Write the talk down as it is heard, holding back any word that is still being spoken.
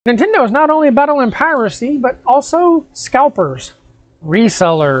Nintendo is not only battling piracy, but also scalpers,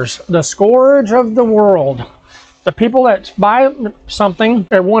 resellers, the scourge of the world. The people that buy something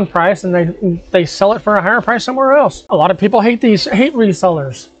at one price and they sell it for a higher price somewhere else. A lot of people hate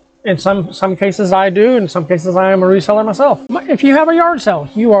resellers. In some cases I do, in some cases I am a reseller myself. If you have a yard sale,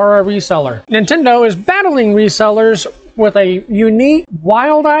 you are a reseller. Nintendo is battling resellers with a unique,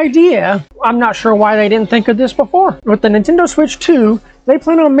 wild idea. I'm not sure why they didn't think of this before. With the Nintendo Switch 2, they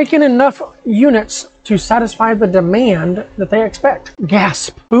plan on making enough units to satisfy the demand that they expect.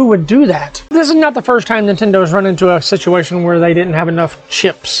 Gasp. Who would do that? This is not the first time Nintendo's run into a situation where they didn't have enough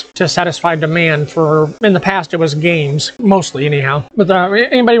chips to satisfy demand for, in the past it was games, mostly anyhow. But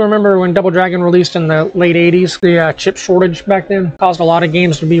anybody remember when Double Dragon released in the late 80s? The chip shortage back then caused a lot of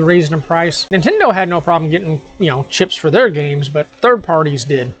games to be raised in price. Nintendo had no problem getting, chips for their games, but third parties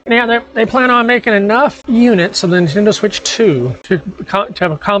did. Yeah, they plan on making enough units of the Nintendo Switch 2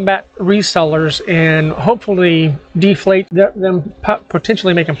 to combat resellers and hopefully deflate them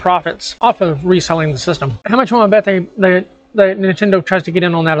potentially making profits off of reselling the system. How much will I bet Nintendo tries to get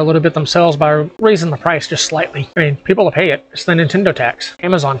in on that a little bit themselves by raising the price just slightly? I mean, people will pay it. It's the Nintendo tax,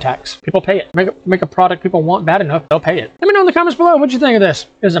 Amazon tax. People pay it. Make a product people want bad enough, they'll pay it. Let me know in the comments below what you think of this.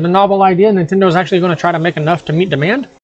 Is it a novel idea? Nintendo's actually going to try to make enough to meet demand?